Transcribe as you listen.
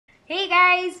Hey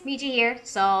guys, Michi here.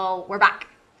 So we're back,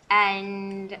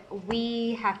 and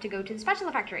we have to go to the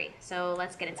Spatula Factory. So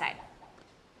let's get inside.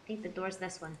 I think the door's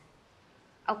this one.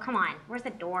 Oh, come on. Where's the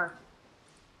door?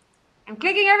 I'm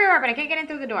clicking everywhere, but I can't get in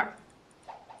through the door.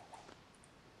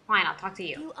 Fine, I'll talk to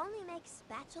you. You only make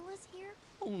spatulas here?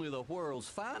 Only the world's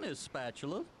finest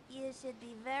spatula. You should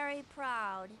be very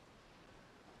proud.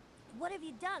 What have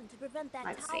you done to prevent that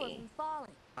tower from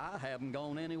falling? I haven't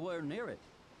gone anywhere near it.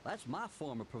 That's my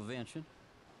form of prevention.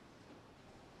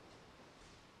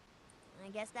 I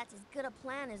guess that's as good a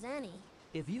plan as any.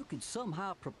 If you could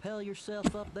somehow propel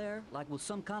yourself up there, like with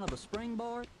some kind of a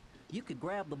springboard, you could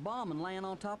grab the bomb and land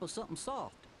on top of something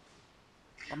soft.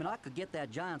 I mean, I could get that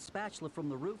giant spatula from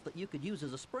the roof that you could use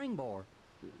as a springboard.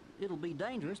 It'll be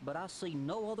dangerous, but I see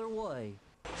no other way.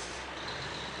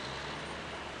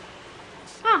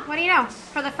 Oh, what do you know?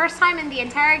 For the first time in the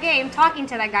entire game, talking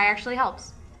to that guy actually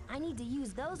helps. I need to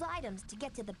use those items to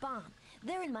get to the bomb.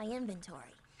 They're in my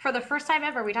inventory. For the first time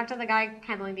ever, we talked to the guy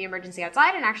handling the emergency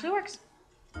outside, and it actually works.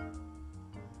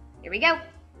 Here we go.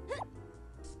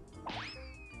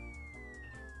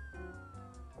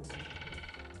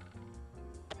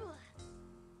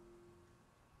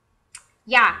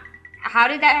 Yeah, how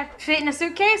did that fit in a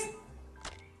suitcase?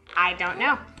 I don't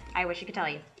know. I wish I could tell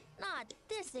you. Not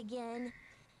this again.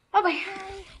 Oh boy.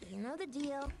 Okay, you know the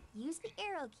deal. Use the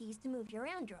arrow keys to move your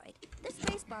android. The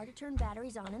spacebar to turn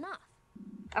batteries on and off.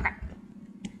 Okay.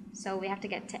 So we have to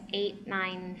get to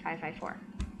 89554.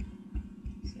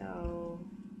 So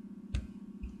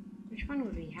which one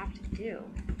would we have to do?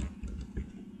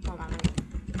 Hold on.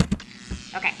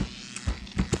 Okay.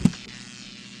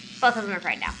 Both of them are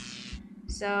right now.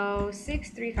 So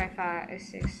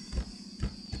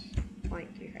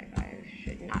 6.355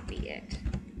 should not be it,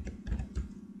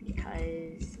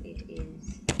 because it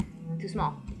is too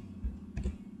small.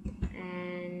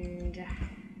 And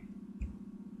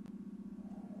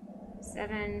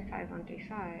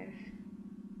 75135,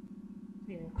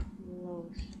 even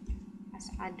close. Has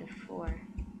to add to 4.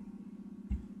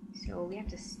 So we have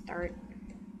to start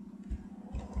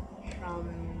from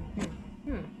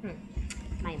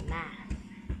my math.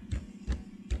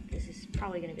 This is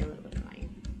probably going to be a little bit annoying.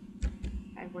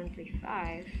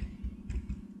 5135.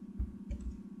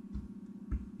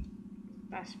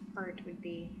 Best part would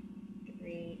be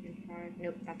 3 and 5.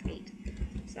 Nope, that's 8.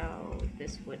 So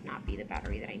this would not be the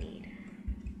battery that I need. I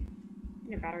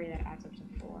need a battery that adds up to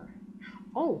 4.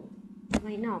 Oh!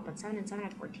 Wait, no, but 7 and 7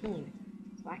 at 14.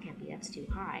 So that can't be, that's too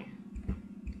high.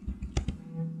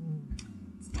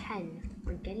 It's 10.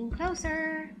 We're getting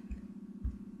closer.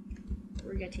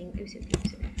 We're getting closer.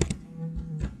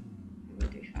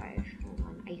 135. Hold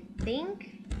on. I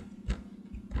think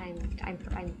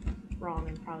I'm wrong.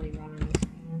 I'm probably wrong on this.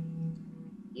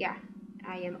 Yeah,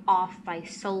 I am off by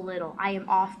so little. I am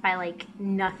off by like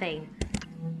nothing.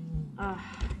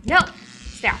 No!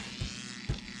 Stay off.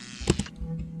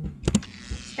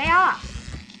 Stay off.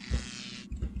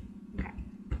 Okay.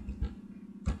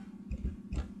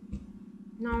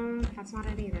 No, that's not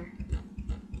it either.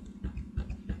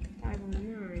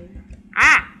 519.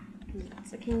 Ah!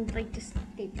 So can you like just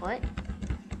stay put?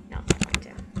 No, it's not going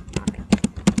to. Nothing.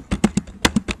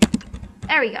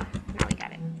 There we go. Now we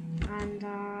got it. And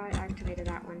I activated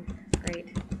that one.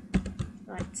 Great.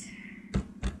 But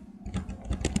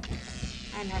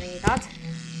I don't have any thoughts.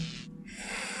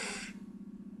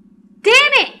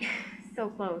 Damn it! So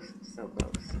close. So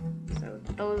close. So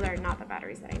those are not the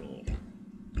batteries that I need.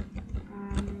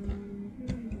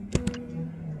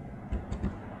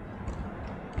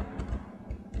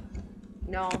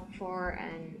 No, 4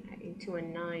 and 2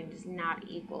 and 9 does not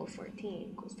equal 14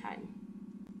 equals 10.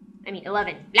 I mean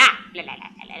 11. Blah blah blah blah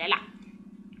blah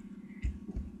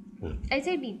blah. I'd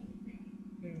say it'd be.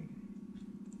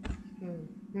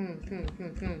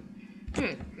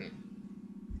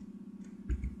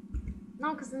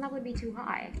 No, because then that would be too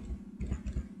high.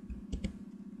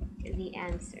 The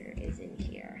answer is in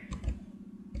here.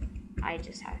 I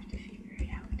just have to figure it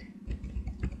out.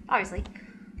 Obviously.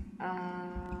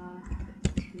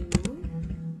 2.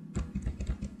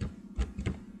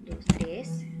 Dos,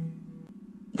 tres.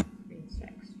 3, 6.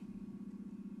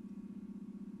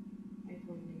 5,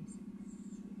 1, 9,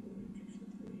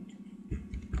 6.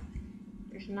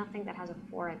 There's nothing that has a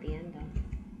 4 at the end of.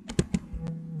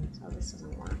 So this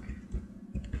doesn't work.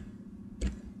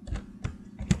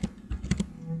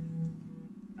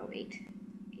 Oh, 8.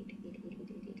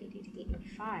 8 and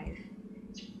 5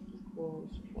 equals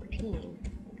 14.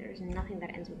 There's nothing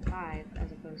that ends with 5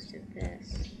 as opposed to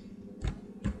this.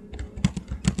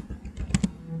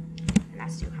 And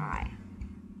that's too high.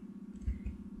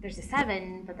 There's a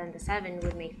 7, but then the 7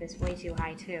 would make this way too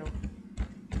high too.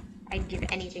 I'd give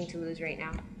anything to lose right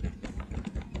now.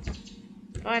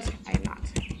 But I am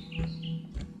not.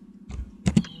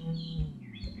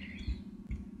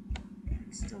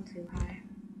 It's still too high.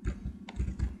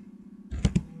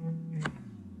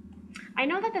 I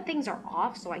know that the things are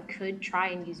off, so I could try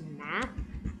and use math.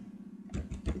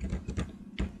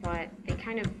 But they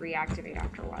kind of reactivate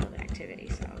after a while of activity,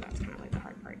 so that's kind of like the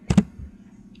hard part.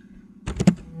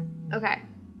 Okay.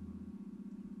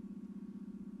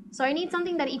 So I need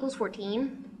something that equals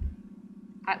 14,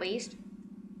 at least.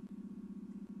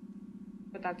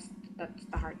 But that's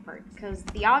the hard part, because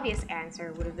the obvious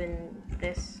answer would have been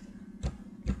this,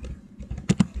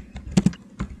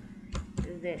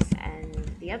 and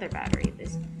the other battery,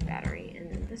 this battery, and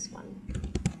then this one.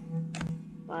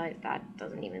 But that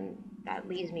doesn't even, that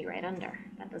leaves me right under.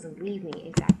 That doesn't leave me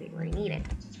exactly where I need it,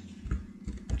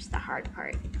 which is the hard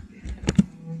part.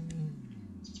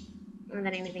 And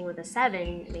then anything with a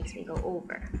 7 makes me go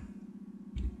over.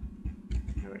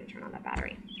 If I were to turn on that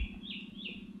battery.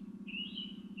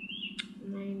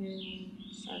 9 and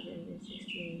 7 is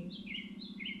 16.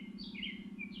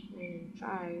 9 and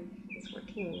 5 is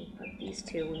 14, but these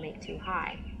two would make too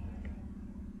high.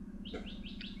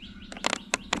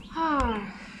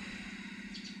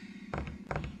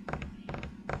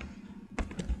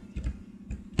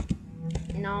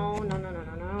 No.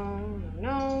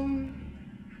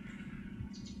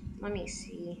 Let me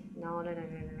see. No.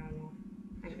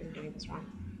 I'm doing this wrong.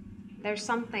 There's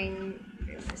something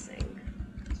you're missing.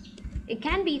 It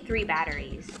can be 3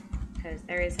 batteries, because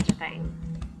there is such a thing.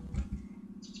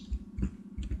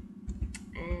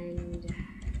 And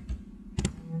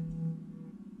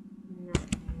no.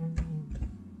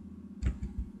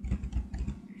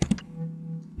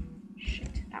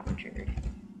 Shit, that one triggered.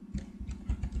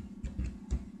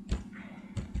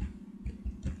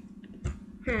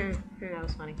 That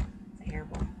was funny. It's a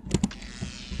hairball.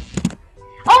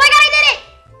 Oh my god, I did it!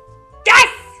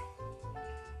 Yes!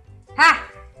 Ha!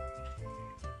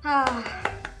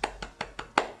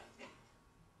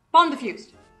 Bomb defused.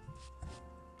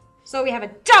 So we have a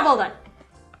double done.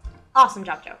 Awesome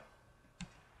job, Joe.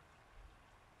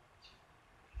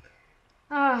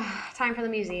 Time for the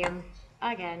museum.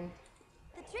 Again.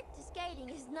 The trick to skating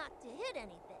is not to hit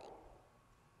anything.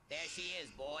 There she is,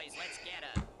 boys. Let's get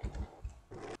her.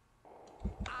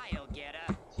 I'll get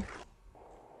her.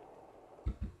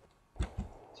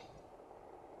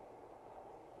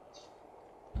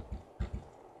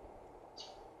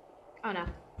 Oh no.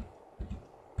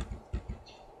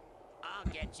 I'll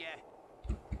get you.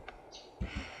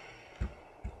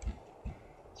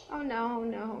 Oh no.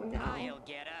 I'll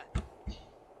get her.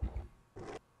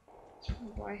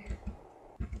 Oh boy.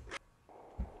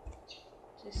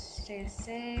 Just stay a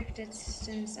safe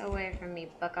distance away from me,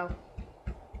 bucko.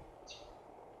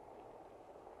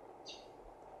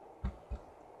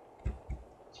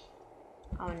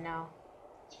 Oh no.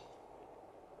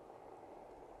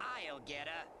 I'll get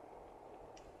her.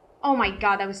 Oh my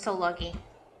god, that was so lucky.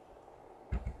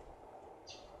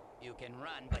 You can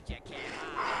run, but you can't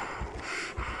hide.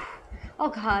 Oh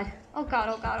god. Oh god,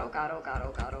 oh god, oh god, oh god,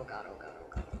 oh god, oh god, oh god, oh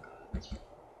god, oh god.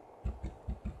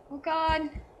 Oh god.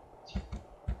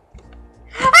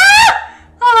 Ah!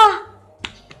 Oh!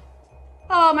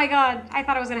 Oh my god. I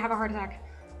thought I was gonna have a heart attack.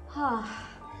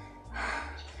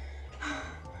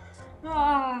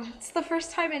 It's the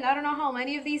first time in I don't know how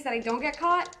many of these that I don't get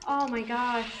caught. Oh my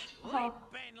gosh.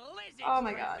 Oh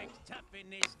my god. Tough in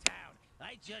this town.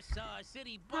 I just saw a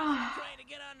city bus trying to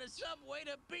get on the subway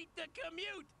to beat the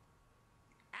commute.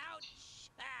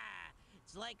 Ouch!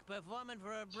 It's like performing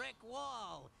for a brick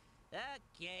wall.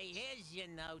 Okay, here's your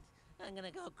note. I'm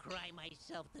gonna go cry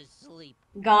myself to sleep.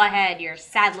 Go ahead, you're a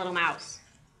sad little mouse.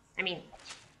 I mean,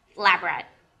 lab rat.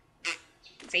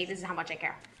 See, this is how much I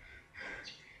care.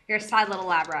 You're a sad little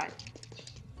lab rat.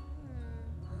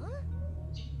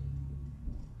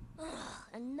 Ugh,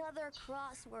 another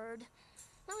crossword.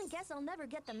 I guess I'll never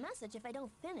get the message if I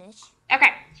don't finish.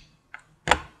 Okay.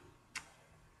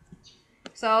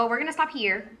 So we're gonna stop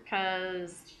here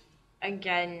because,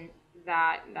 again,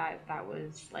 that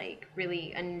was like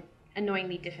really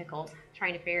annoyingly difficult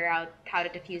trying to figure out how to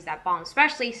defuse that bomb,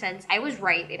 especially since I was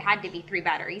right. It had to be 3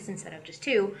 batteries instead of just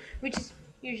 2, which is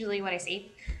usually what I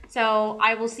see. So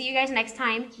I will see you guys next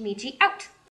time. Michi out.